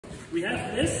We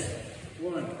have this,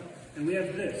 one, and we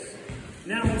have this.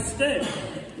 Now instead,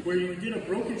 where you did a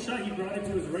broken shot, he brought it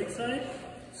to his right side,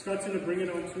 Scott's gonna bring it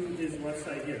onto his left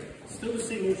side here. Still the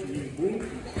same motion, meaning boom,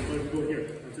 but we go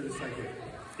here, onto this side here.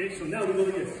 Okay, so now we go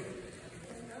like this.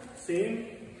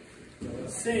 Same,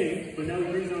 but now he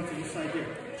brings it onto this side here.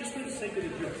 Just for the sake of the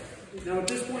drill. Now at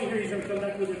this point here, he's gonna come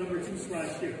back with a number 2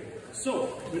 slash here. So,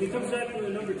 when he comes back with a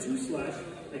number 2 slash,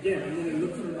 again, I'm gonna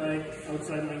look for my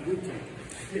outside line group time.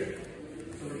 Here.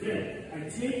 So again, I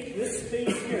take this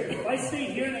space here. If I stay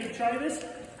here and I try this,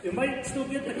 it might still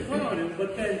get the cut on him,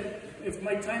 but then if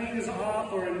my timing is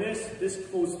off or I miss, this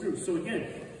goes through. So again,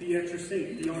 be extra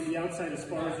safe. Be on the outside as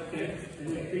far as you can.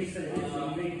 And then base that hit, so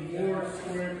you make more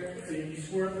square. So you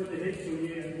square with the hit, so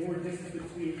you have more distance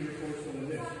between your torso and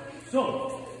this.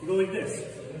 So, you go like this.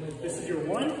 This is your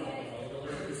 1.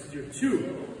 This is your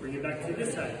 2. Bring it back to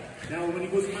this side. Now when he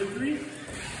goes for 3,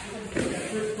 that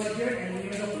first plug here, and we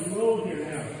end up low here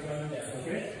now.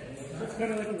 Okay? So it's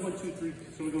kind of like a 1, 2, 3.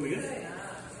 So we go like this.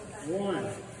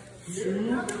 1, 2,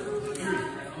 3.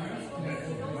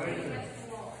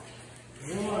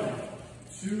 1,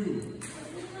 2.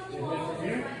 And then from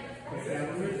here, press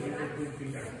downward, and then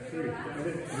bring down. 3. And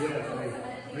then,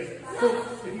 yeah, right? So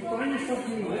if you find yourself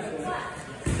doing this one,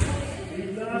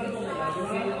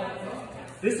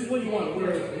 this is what you want,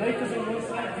 where knife is on one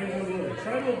side, hand on the other.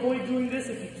 Try to avoid doing this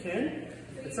if you can,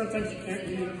 but sometimes you can't.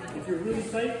 If you're really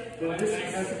tight, then this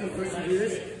has to come first and do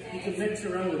this. You can mix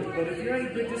around with it. But if you're at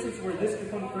a good distance where this can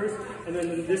come first, and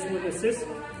then this one assists,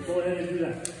 go ahead and do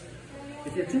that.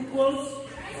 If you're too close,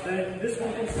 then this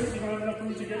one comes first. You don't have enough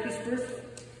room to get this first.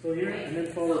 Go here, and then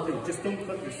follow through. Just don't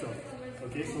cut yourself.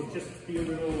 Okay, so just be a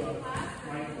little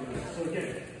mindful of that. So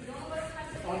again,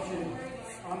 option.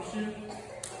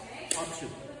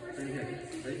 Right here,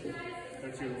 right?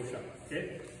 That's your little shot,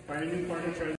 okay? Find a new partner, try